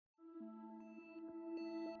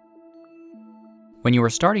When you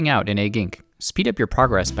are starting out in Egg Inc., speed up your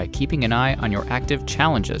progress by keeping an eye on your active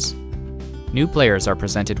challenges. New players are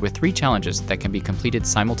presented with 3 challenges that can be completed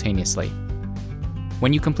simultaneously.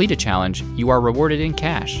 When you complete a challenge, you are rewarded in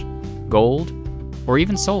cash, gold, or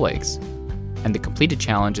even soul eggs, and the completed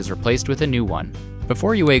challenge is replaced with a new one.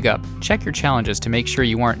 Before you egg up, check your challenges to make sure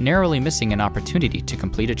you aren't narrowly missing an opportunity to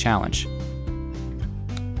complete a challenge.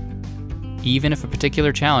 Even if a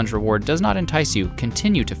particular challenge reward does not entice you,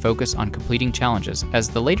 continue to focus on completing challenges, as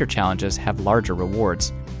the later challenges have larger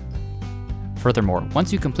rewards. Furthermore,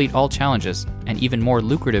 once you complete all challenges, an even more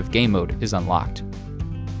lucrative game mode is unlocked.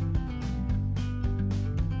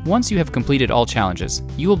 Once you have completed all challenges,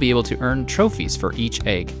 you will be able to earn trophies for each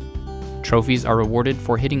egg. Trophies are rewarded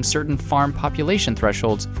for hitting certain farm population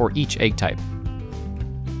thresholds for each egg type.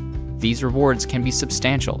 These rewards can be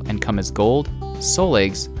substantial and come as gold, soul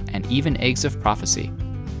eggs, and even eggs of prophecy.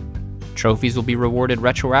 Trophies will be rewarded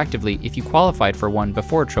retroactively if you qualified for one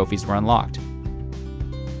before trophies were unlocked.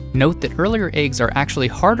 Note that earlier eggs are actually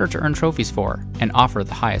harder to earn trophies for and offer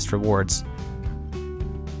the highest rewards.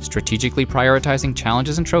 Strategically prioritizing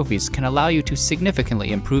challenges and trophies can allow you to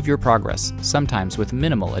significantly improve your progress, sometimes with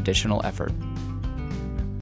minimal additional effort.